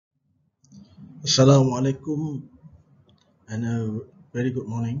Assalamualaikum and a very good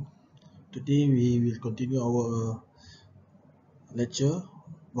morning. Today we will continue our lecture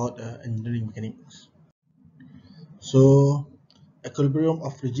about engineering mechanics. So, equilibrium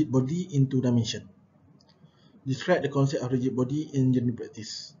of rigid body in two dimension. Describe the concept of rigid body in engineering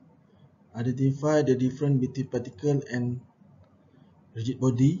practice. Identify the difference between particle and rigid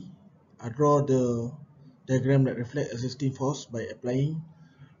body. Draw the diagram that reflects existing force by applying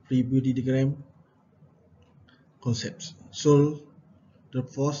free body diagram concepts. Solve the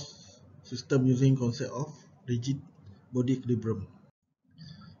force system using concept of rigid body equilibrium.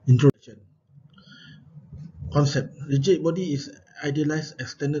 Introduction. Concept. Rigid body is idealized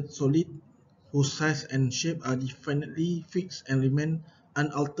extended solid whose size and shape are definitely fixed and remain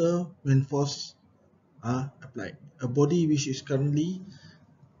unaltered when force are applied. A body which is currently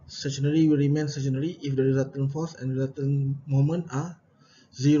stationary will remain stationary if the resultant force and resultant moment are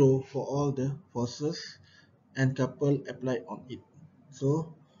zero for all the forces and couple applied on it.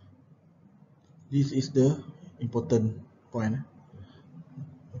 So this is the important point.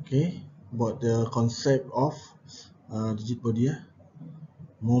 Okay, about the concept of rigid body.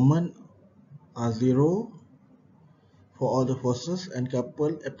 Moment are zero for all the forces and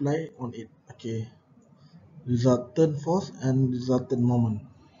couple apply on it. Okay, resultant force and resultant moment.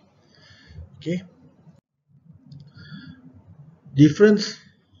 Okay, difference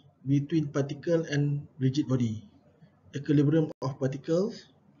between particle and rigid body. Equilibrium of particles,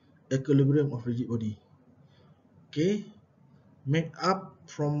 equilibrium of rigid body. Okay, make up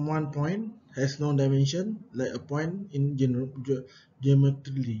from one point has no dimension like a point in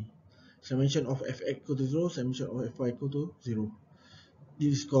geometry. Summation of fx equal to 0, summation of fy equal to 0.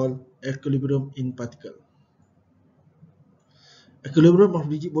 This is called equilibrium in particle. Equilibrium of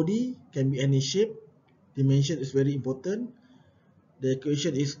rigid body can be any shape. Dimension is very important. The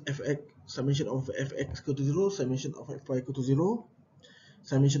equation is fx, summation of fx equal to 0, summation of fy equal to 0,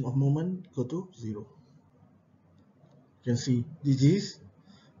 summation of moment equal to 0. You can see this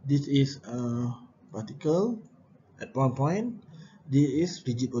is a particle at one point. This is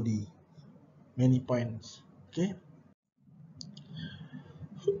rigid body, many points. Okay.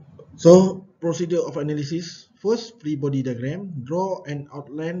 So procedure of analysis. First, free body diagram. Draw an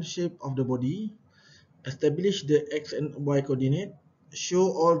outline shape of the body. Establish the x and y coordinate. Show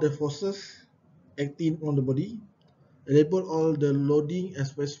all the forces acting on the body. Label all the loading and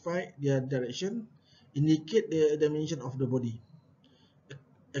specify their direction. Indicate the dimension of the body.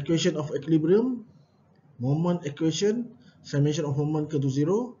 Equation of equilibrium. Moment equation. Summation of moment equal to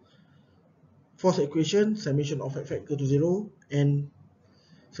 0. Force equation. Summation of Fx equal to 0. And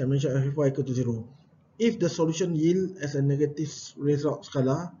summation of Fy equal to 0. If the solution yield as a negative result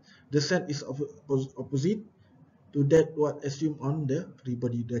scalar, the set is opposite to that what assumed on the free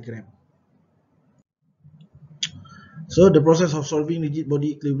body diagram. So the process of solving rigid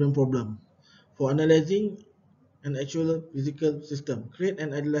body equilibrium problem. For analyzing an actual physical system, create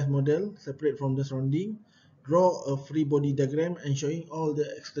an idealized model separate from the surrounding, draw a free body diagram and showing all the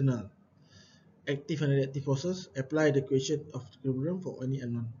external active and reactive forces, apply the equation of equilibrium for any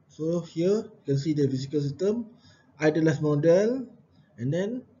unknown. So here you can see the physical system, idealized model, and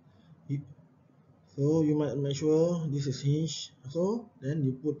then so you might make sure this is hinge. So then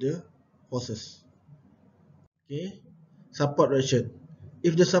you put the forces. Okay, support direction.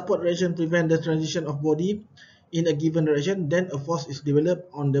 If the support direction prevent the transition of body in a given direction, then a force is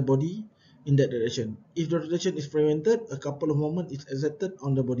developed on the body in that direction. If the rotation is prevented, a couple of moments is exerted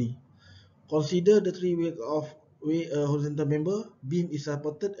on the body. Consider the three ways of a horizontal member. Beam is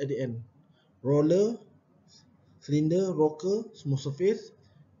supported at the end. Roller, cylinder, rocker, smooth surface,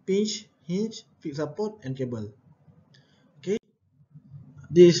 pinch, hinge, fixed support, and cable. Okay,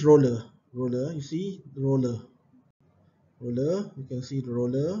 this roller. Roller, you see the roller. Roller, you can see the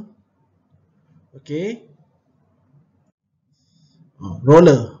roller. Okay,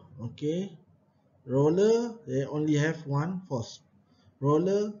 roller. Okay, roller. They only have one force.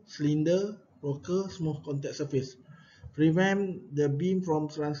 Roller, cylinder, rocker, smooth contact surface. Prevent the beam from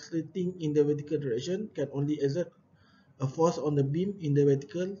translating in the vertical direction, can only exert a force on the beam in the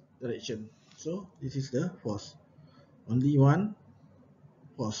vertical direction. So this is the force. Only one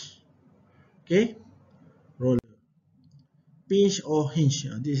force. Okay. Roller. Pinch or hinge.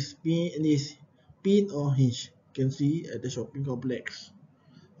 This pin or hinge. You can see at the shopping complex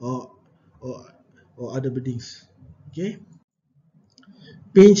or or, or other buildings. Okay.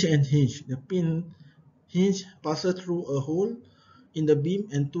 Pinch and hinge. The pin hinge passes through a hole in the beam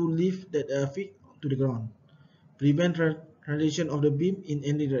and two leaves that are fixed to the ground. Prevent translation of the beam in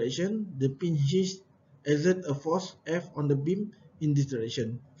any direction. The pin hinge exert a force F on the beam in this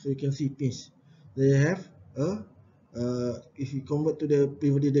direction. So you can see pinch. they have a if you convert to the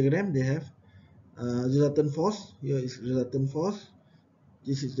Peabody diagram, they have resultant force. Here is resultant force.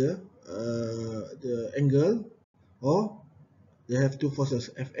 This is the angle, or they have two forces,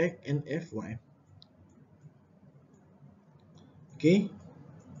 Fx and Fy. Okay,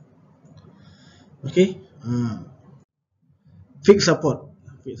 okay. Fixed support.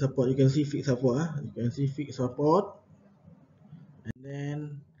 Fixed support. You can see fixed support. You can see fixed support, and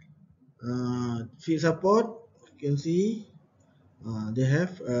then fixed support. You can see they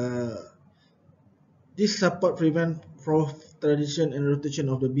have this support prevent from transition and rotation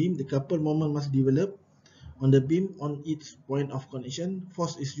of the beam. The coupled moment must develop on the beam on its point of connection.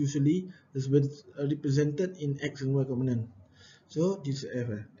 Force is usually represented in x and y component. So this is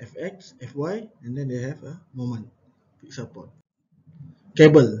fx, fy, and then they have a moment, fixed support.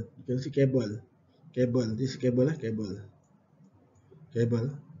 Cable, you can see cable, this cable, like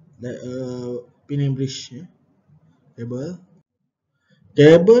pin and bridge, yeah? Cable,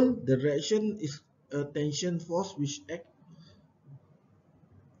 the direction is a tension force which act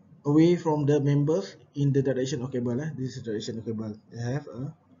away from the members in the direction of cable. This is the direction of cable. They have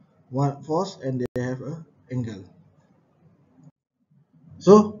a one force and they have a angle.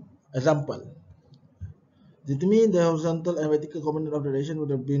 So, example, determine the horizontal and vertical component of the direction with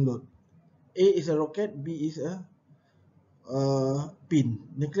the beam load. A is a rocket, B is a pin.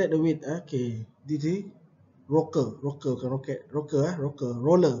 Neglect the weight. Okay, this is roller.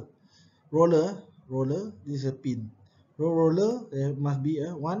 This is a pin. Roller, there must be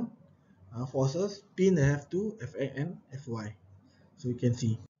a one forces. Pin, they have two, F and Fy. So you can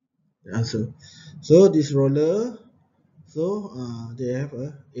see the answer. So this roller, so they have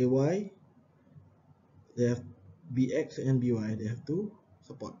a AY, they have BX and BY, they have two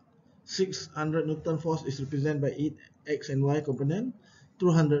support. 600 Newton force is represented by each X and Y component.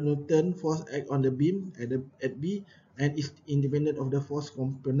 200 Newton force act on the beam at B and is independent of the force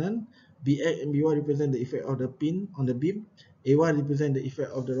component. BX and BY represent the effect of the pin on the beam. AY represent the effect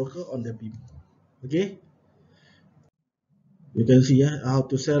of the rocker on the beam. Okay, you can see how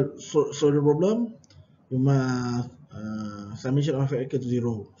to solve the problem. You must summation of x equal to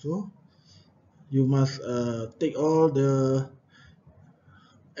 0. So you must take all the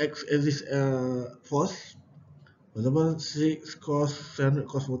x as this force. For example, 6 cos 700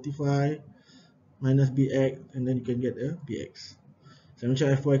 cos 45 minus bx, and then you can get a bx.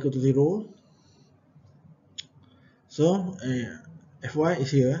 Summation fy equal to 0. So fy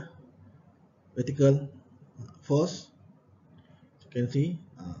is here, vertical force. You can see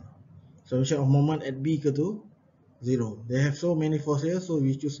summation of moment at b equal to 0. They have so many forces here, so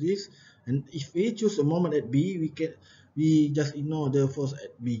we choose this. And if we choose a moment at b, we just ignore the force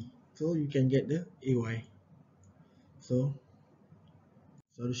at b, so you can get the ay. So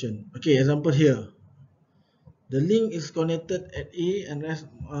solution. Okay, example here. The link is connected at A and has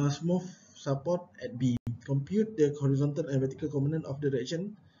smooth support at B. Compute the horizontal and vertical component of the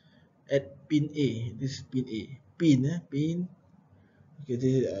direction at pin A. This is pin A. Pin. Okay,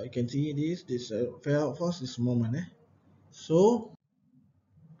 this, you can see this force is moment. So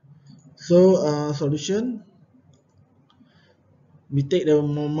solution. We take the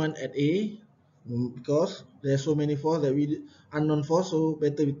moment at A because there are so many force that we unknown force, so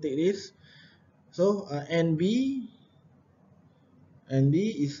better we take this. So NB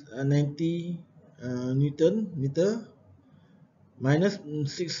is 90 Newton meter minus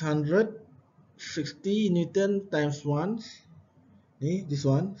 660 Newton times 1. This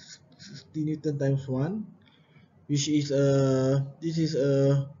one 60 Newton times 1, which is this is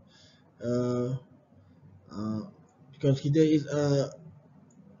uh, consider is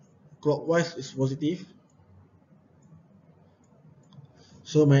clockwise is positive.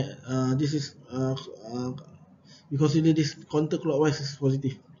 So my this is we consider this counterclockwise is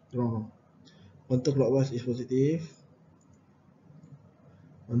positive. Wrong. Counterclockwise is positive.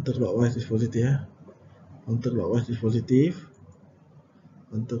 Counterclockwise is positive. Counterclockwise is positive.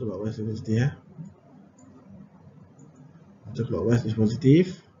 Counterclockwise is positive. Counterclockwise is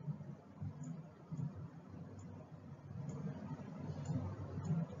positive.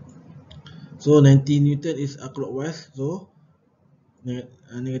 So 90 Newton is clockwise. So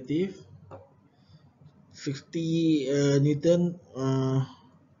negative. 60 Newton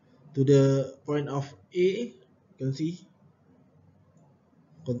to the point of A. You can see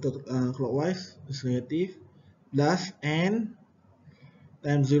clockwise is negative, plus n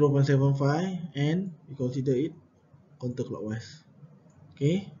times 0.75, and we consider it counterclockwise.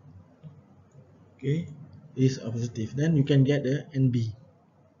 Okay, is positive. Then you can get the NB.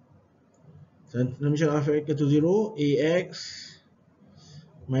 So summation of x equal to 0, ax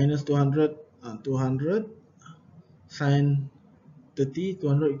minus 200 200 sine 30,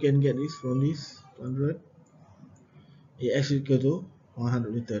 200, you can get this from this 200. Ax equal to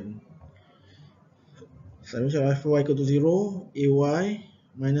 100 Newton. Summation of y equal to 0, ay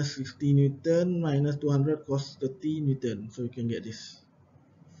minus 60 Newton minus 200 cos 30 Newton. So you can get this.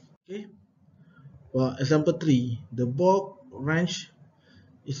 Okay. For example 3, the ball wrench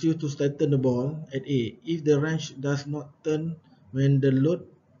is used to tighten the ball at A. If the wrench does not turn when the load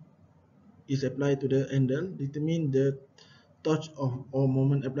is applied to the handle, determine the torque of or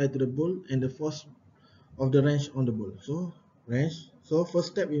moment applied to the ball and the force of the wrench on the ball. So wrench. So first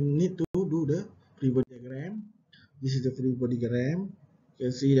step, you need to do the free body diagram. This is the free body diagram. You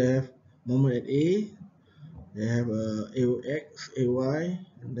can see they have moment at A, they have AX, AY,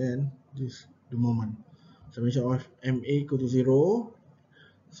 and then this the moment. Summation of MA equal to 0.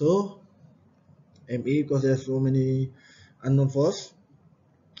 So MA, because there are so many unknown force.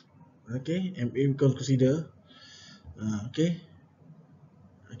 Okay, MA we can consider. Okay,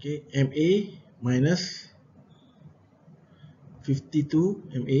 MA minus 52,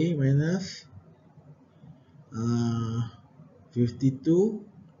 MA minus 52,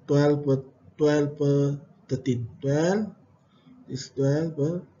 12 per 12 per 13, 12 is 12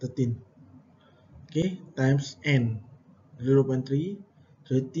 per 13. Okay, times n 0.3,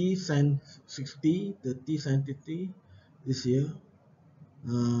 30 sine 60, 30 sine 30 this here,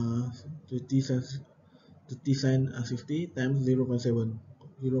 30 sine 30 sine 60 times 0.7,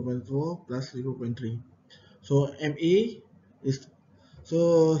 0.4 plus 0.3. So MA is,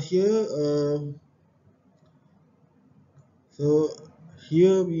 so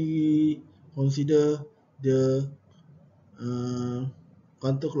here we consider the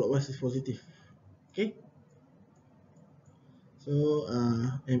counterclockwise is positive. Okay, so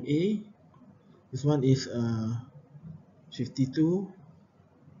MA, this one is 52,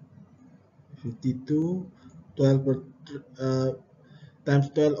 12 per, times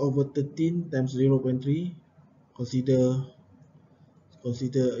 12 over 13 times 0.3.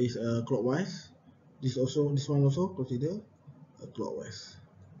 Consider is clockwise. This one also consider clockwise.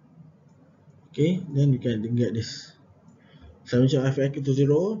 Okay, then you can get this. Summation of x to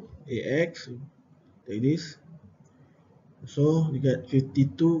 0, ax, take this. So you get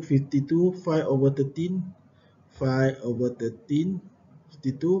 52, 5 over 13, 5 over 13,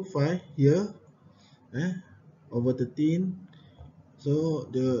 52, 5 here, over 13. So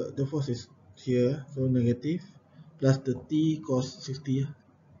the force is here, so negative, plus the t cos 60,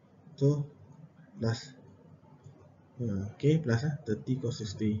 so plus, okay, plus 30 cos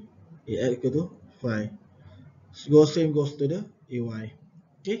 60, ax equal to 5. Same goes to the ay.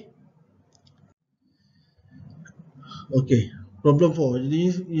 Okay. Okay, problem 4.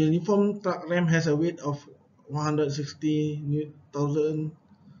 The uniform truck ram has a weight of 160,000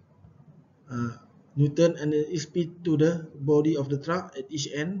 Newton and is speed to the body of the truck at each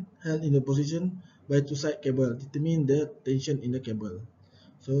end, held in the position by two side cable. Determine the tension in the cable.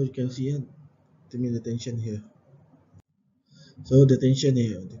 So you can see here, determine the tension here. So the tension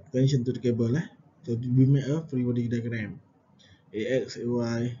here, the tension to the cable. So we make a free body diagram. AX,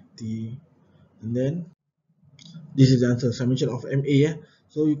 AY, T, and then this is the answer, summation of MA.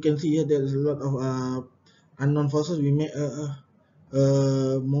 So you can see here there is a lot of unknown forces. We make a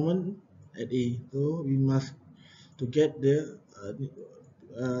moment at A. So we must to get the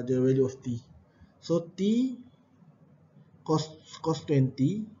value of T. So T cos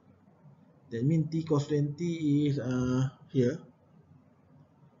 20. That means T cos 20 is here.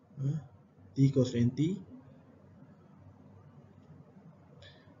 T cos 20.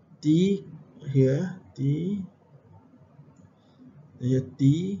 T here. T here.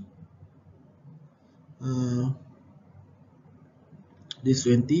 T. This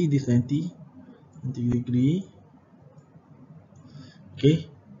 20. This 90 degree. Okay.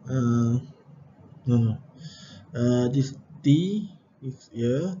 No. This T is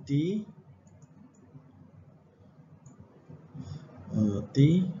here. T.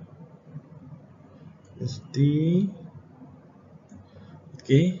 T. This T.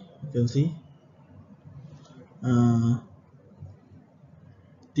 Okay. You can see.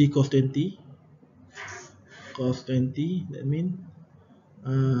 T cos 20. Cos 20. That means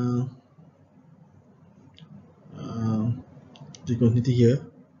T cos 20 here.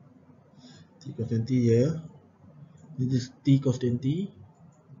 T cos 20 here. This is T cos 20.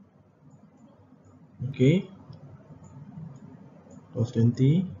 Okay. Cos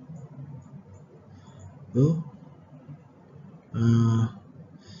 20. So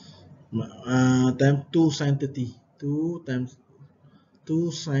times 2 sin 30. 2 times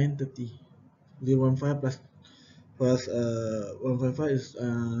 2 sin 30. 0.5 plus 1.5 is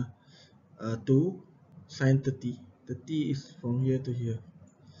to sine 30. 30 is from here to here.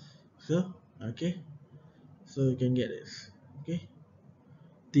 So, okay, so you can get this. Okay,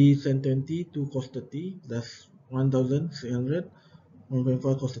 t sin 20 to cos 30 plus 1600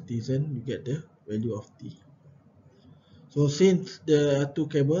 1.5 cos 30, then you get the value of t. So since there are two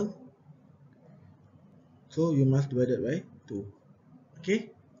cable, so you must divide it by 2.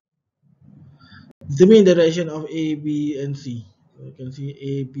 Okay, determine the direction of A, B, and C. So you can see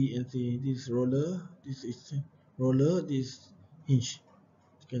A, B, and C. This roller, this is roller, this hinge.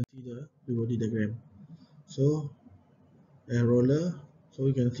 You can see the free body diagram. So a roller, so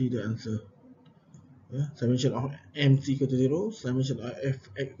we can see the answer. Summation of MC equal to 0, summation of F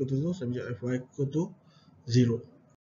equal to 0, summation of Fy equal to 0.